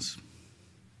that business.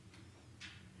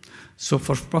 So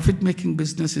for profit-making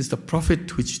business is the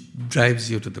profit which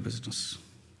drives you to the business.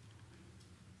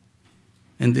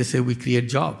 And they say we create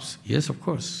jobs. Yes, of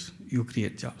course, you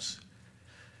create jobs.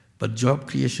 But job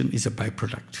creation is a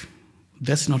byproduct.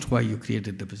 That's not why you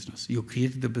created the business. You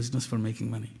created the business for making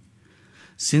money.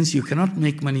 Since you cannot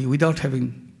make money without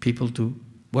having people to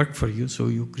work for you, so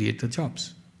you create the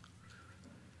jobs.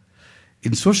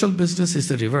 In social business, it's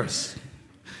the reverse.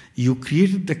 You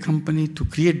created the company to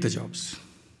create the jobs.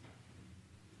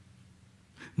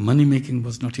 Money making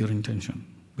was not your intention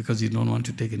because you don't want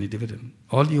to take any dividend.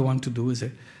 All you want to do is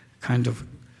a kind of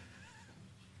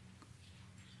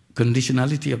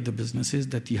conditionality of the business is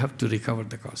that you have to recover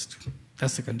the cost.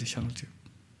 That's the conditionality.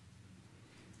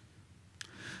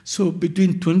 So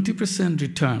between 20%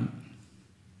 return,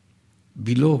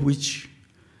 below which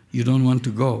you don't want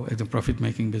to go as a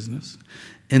profit-making business,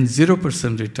 and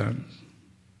 0% return,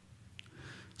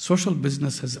 social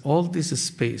business has all this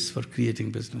space for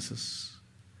creating businesses.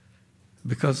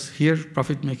 Because here,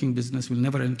 profit-making business will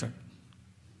never enter,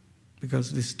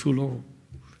 because this is too low.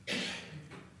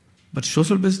 But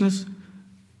social business,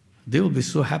 they will be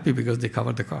so happy because they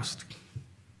cover the cost.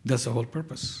 That's the whole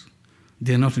purpose.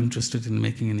 They are not interested in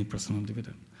making any personal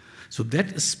dividend. So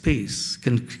that space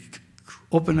can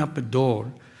open up a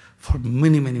door for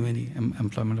many, many, many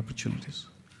employment opportunities.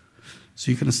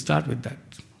 So you can start with that.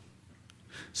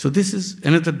 So this is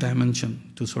another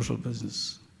dimension to social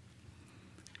business.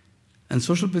 And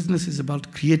social business is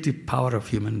about creative power of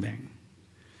human being.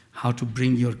 How to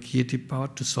bring your creative power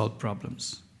to solve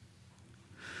problems.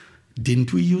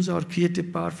 Didn't we use our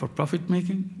creative power for profit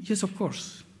making? Yes, of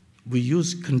course. We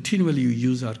continually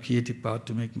use our creative power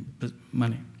to make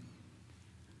money.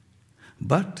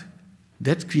 But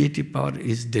that creative power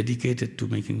is dedicated to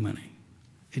making money.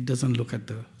 It doesn't look at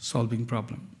the solving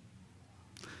problem.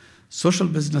 Social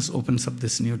business opens up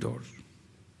this new door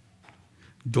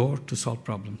to solve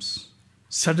problems.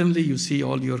 Suddenly you see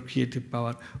all your creative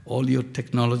power, all your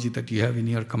technology that you have in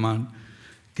your command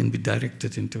can be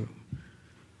directed into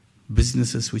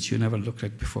businesses which you never looked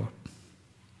at before.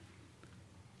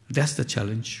 That's the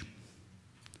challenge.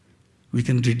 We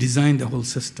can redesign the whole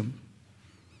system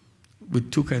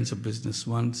with two kinds of business.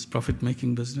 One is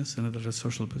profit-making business, another is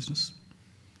social business.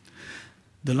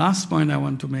 The last point I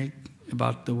want to make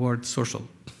about the word social.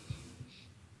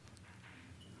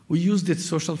 We use this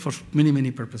social for many,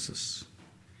 many purposes.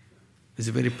 It's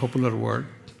a very popular word.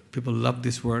 People love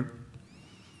this word.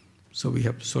 So we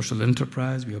have social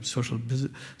enterprise, we have social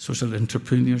business, social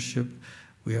entrepreneurship,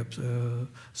 we have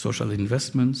social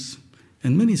investments,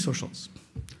 and many socials.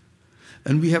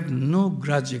 And we have no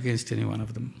grudge against any one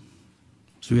of them.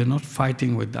 So we are not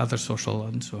fighting with other social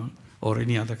and so on, or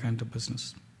any other kind of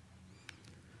business.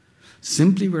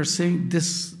 Simply we're saying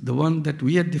this, the one that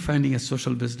we are defining as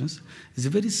social business, is a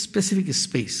very specific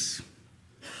space.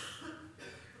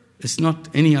 It's not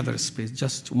any other space,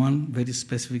 just one very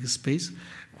specific space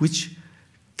which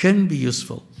can be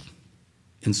useful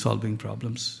in solving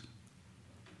problems.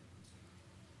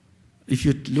 If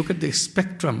you look at the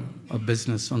spectrum of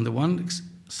business, on the one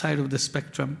side of the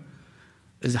spectrum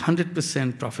is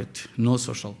 100% profit, no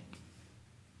social.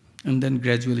 And then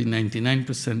gradually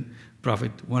 99%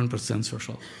 profit, 1%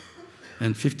 social.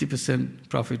 And 50%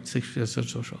 profit, 60%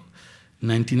 social.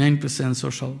 99%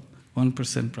 social,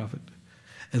 1% profit.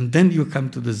 And then you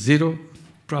come to the zero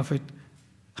profit,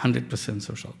 100%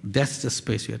 social. That's the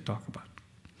space we are talking about.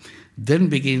 Then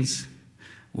begins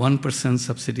 1%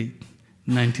 subsidy,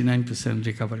 99%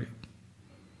 recovery.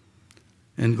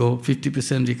 And go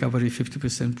 50% recovery,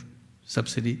 50%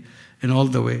 subsidy, and all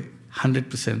the way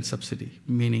 100% subsidy,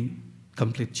 meaning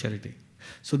complete charity.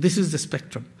 So this is the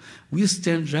spectrum. We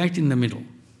stand right in the middle.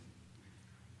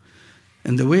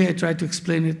 And the way I try to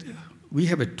explain it, we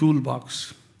have a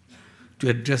toolbox to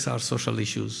address our social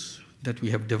issues that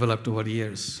we have developed over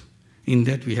years. In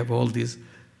that we have all these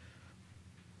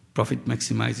profit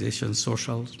maximization,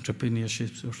 social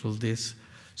entrepreneurship, social this,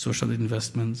 social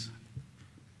investments,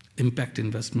 impact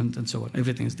investment, and so on.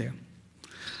 Everything is there.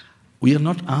 We are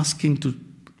not asking to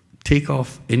take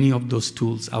off any of those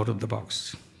tools out of the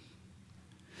box.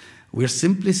 We are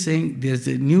simply saying there's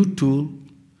a new tool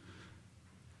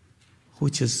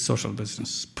which is social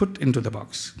business. Put into the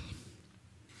box.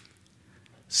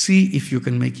 See if you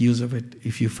can make use of it,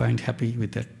 if you find happy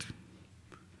with it.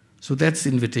 So that's the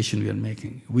invitation we are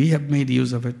making. We have made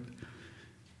use of it,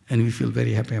 and we feel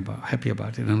very happy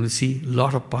about it, and we see a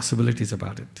lot of possibilities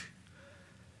about it.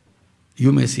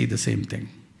 You may see the same thing.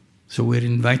 So we're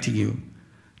inviting you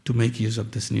to make use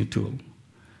of this new tool,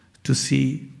 to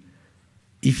see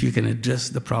if you can address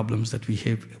the problems that we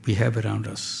have around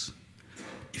us,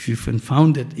 if you can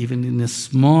found it even in a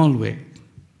small way,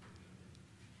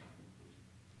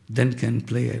 then can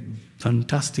play a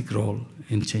fantastic role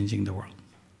in changing the world.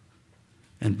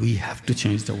 And we have to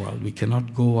change the world. We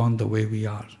cannot go on the way we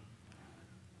are,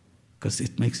 because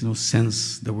it makes no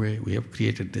sense the way we have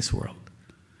created this world.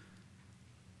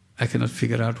 I cannot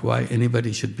figure out why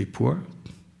anybody should be poor.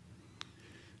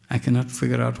 I cannot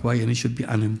figure out why any should be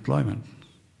unemployment.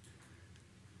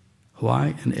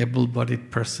 Why an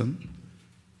able-bodied person,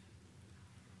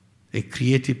 a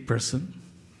creative person,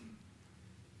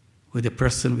 with a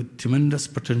person with tremendous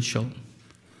potential,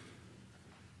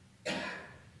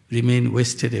 remain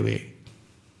wasted away.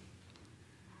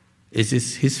 Is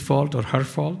this his fault or her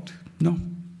fault? No.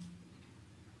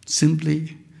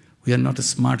 Simply, we are not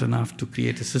smart enough to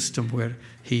create a system where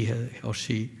he or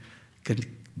she can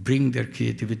bring their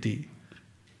creativity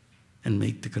and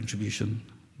make the contribution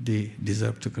they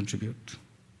deserve to contribute.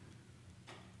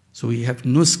 So we have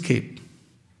no escape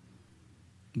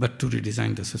but to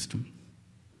redesign the system.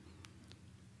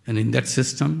 And in that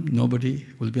system, nobody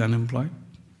will be unemployed.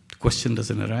 The question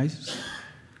doesn't arise.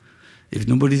 If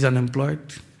nobody is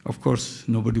unemployed, of course,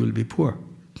 nobody will be poor.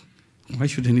 Why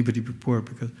should anybody be poor?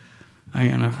 Because I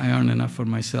earn enough for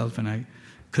myself and I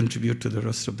contribute to the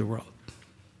rest of the world.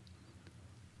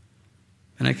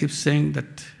 And I keep saying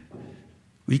that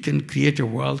we can create a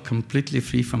world completely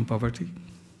free from poverty,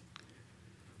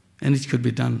 and it could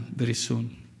be done very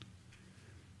soon.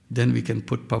 Then we can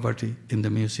put poverty in the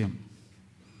museum,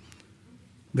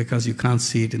 because you can't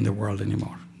see it in the world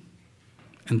anymore.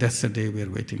 And that's the day we are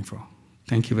waiting for.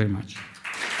 Thank you very much.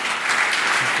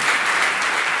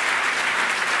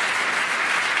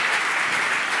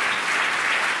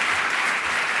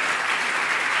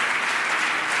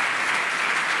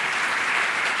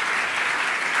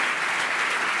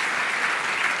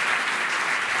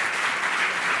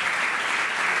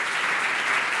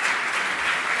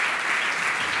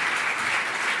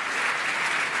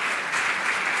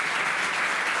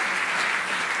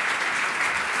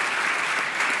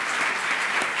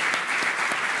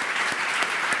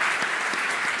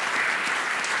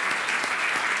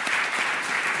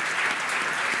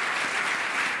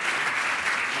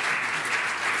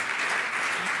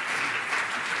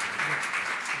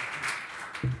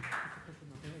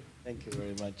 Thank you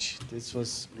very much. This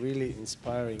was really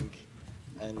inspiring,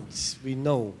 and we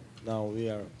know now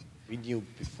we knew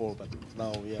before, but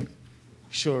now we are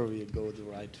sure we go the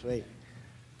right way.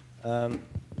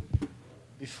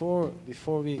 Before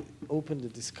we open the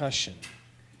discussion,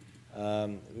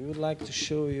 we would like to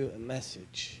show you a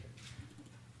message.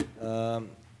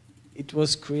 It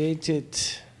was created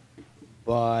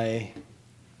by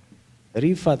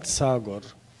Rifat Sagar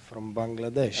from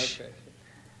Bangladesh. Okay.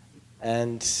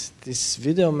 And this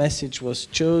video message was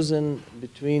chosen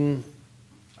between,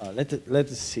 let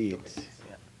us see it.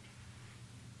 Yeah.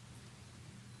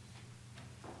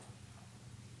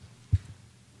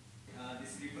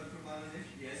 This is Rifat from Bangladesh.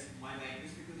 Yes, my life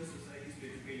is because the society is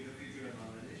preparing the future of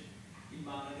Bangladesh. In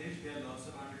Bangladesh, there are lots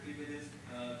of underprivileged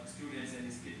students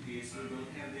and skilled kids who don't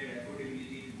have their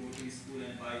affordability to go to school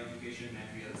and buy education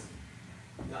materials.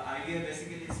 The idea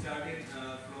basically started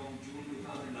from June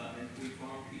 2011. We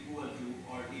formed Equal2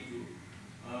 or E2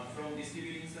 from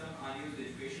distributing some unused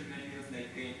education materials like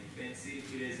pen, pencil,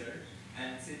 eraser.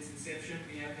 And since inception,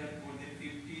 we have helped more than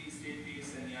 50 state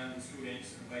kids and young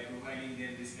students by providing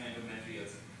them this kind of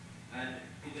materials. And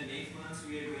in the next months,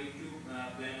 we are going to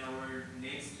plan our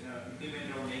next,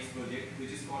 implement our next project,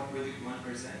 which is called Project 1%.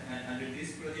 And under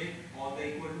this project, all the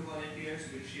Equal2 volunteers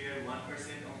will share 1%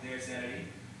 of their salary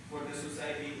for the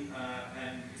society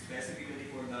and specifically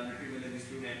for the underprivileged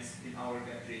students in our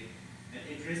country. And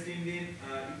interestingly,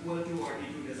 Equal2 or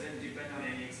E2 doesn't depend on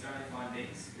any external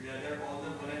fundings. Rather, all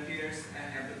the volunteers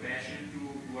have the passion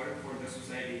to work for the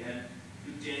society and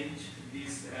to change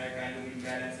these kind of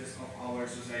imbalances of our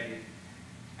society.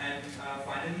 And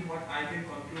finally, what I can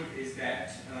conclude is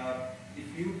that if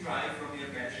you try from your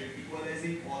passion,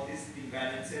 equalizing all these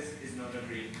imbalances is not a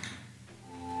dream.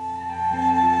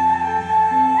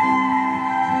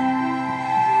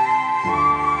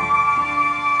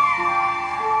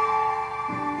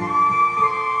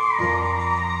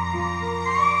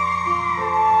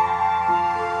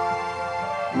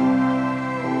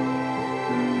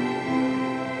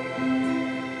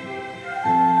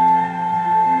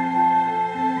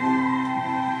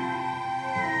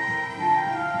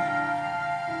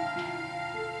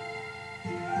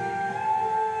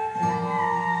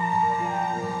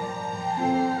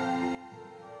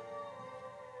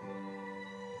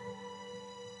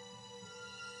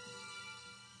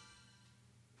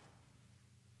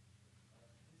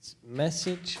 this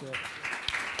message.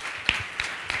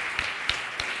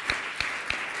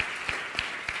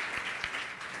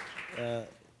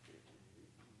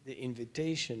 The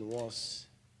invitation was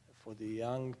for the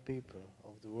young people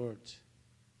of the world to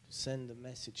send a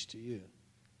message to you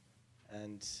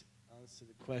and answer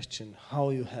the question how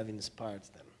you have inspired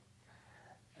them.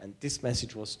 And this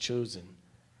message was chosen.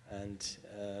 And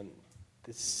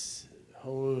this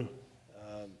whole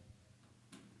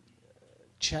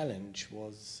challenge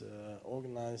was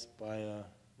organized by a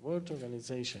world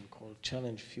organization called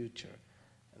Challenge Future.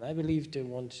 And I believe they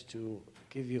want to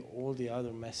give you all the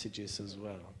other messages as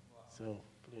well. Wow. So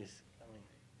please, come in.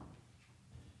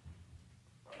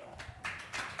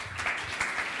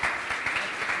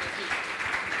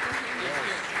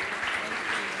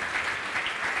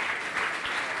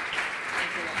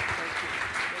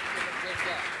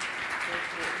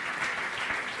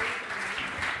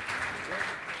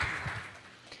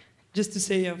 Just to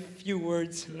say a few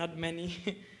words, not many.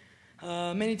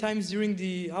 Many times during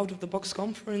the Out of the Box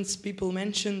conference, people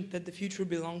mentioned that the future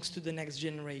belongs to the next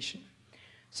generation.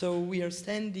 So we are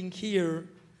standing here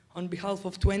on behalf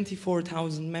of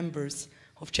 24,000 members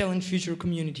of Challenge Future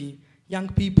community, young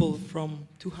people from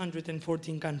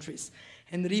 214 countries.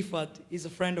 And Rifat is a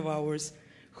friend of ours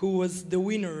who was the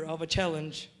winner of a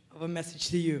challenge of a message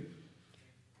to you.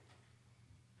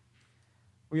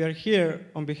 We are here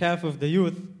on behalf of the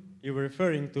youth you were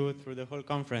referring to through the whole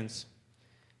conference.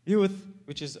 Youth,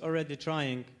 which is already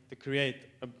trying to create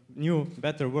a new,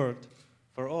 better world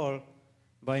for all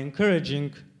by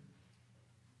encouraging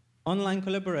online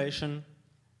collaboration,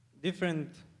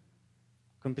 different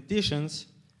competitions.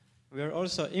 We are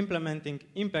also implementing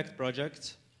impact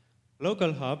projects,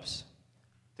 local hubs,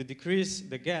 to decrease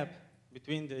the gap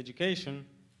between the education,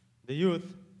 the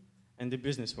youth, and the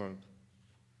business world.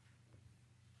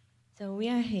 So we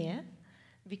are here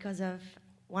because of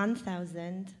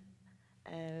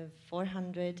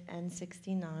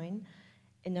 1,469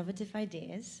 innovative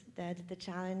ideas that the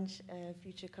Challenge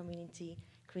Future community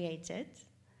created.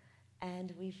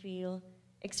 And we feel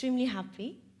extremely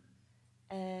happy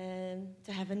to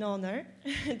have an honor,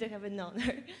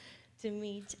 to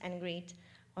meet and greet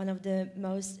one of the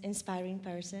most inspiring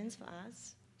persons for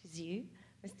us, which is you,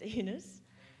 Mr. Yunus.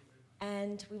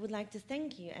 And we would like to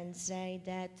thank you and say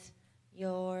that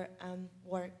your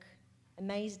work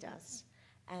amazed us,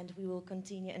 and we will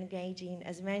continue engaging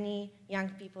as many young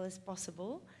people as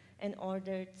possible in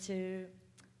order to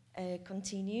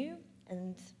continue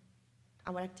and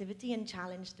our activity and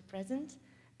challenge the present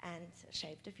and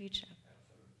shape the future.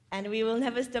 And we will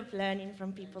never stop learning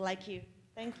from people like you.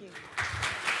 Thank you.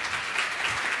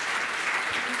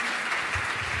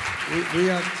 We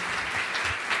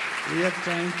are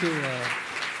trying to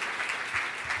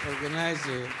organize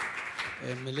a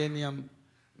millennium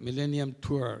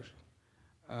tour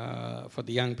for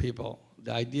the young people.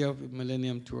 The idea of a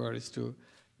millennium tour is to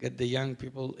get the young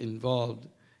people involved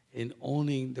in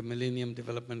owning the Millennium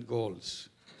Development Goals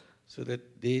so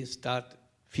that they start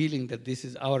feeling that this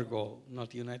is our goal,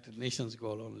 not United Nations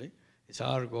goal only. It's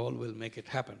our goal, we'll make it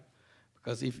happen.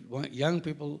 Because if young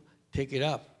people take it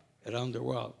up around the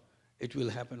world, it will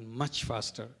happen much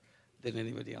faster than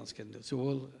anybody else can do. So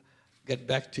we'll get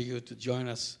back to you to join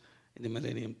us in the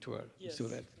Millennium Tour. Yes. So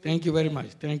thank you very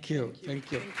much. Thank you.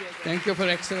 Thank you. Thank you for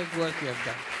excellent work you have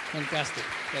done. Fantastic.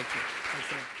 Thank you.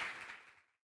 Excellent.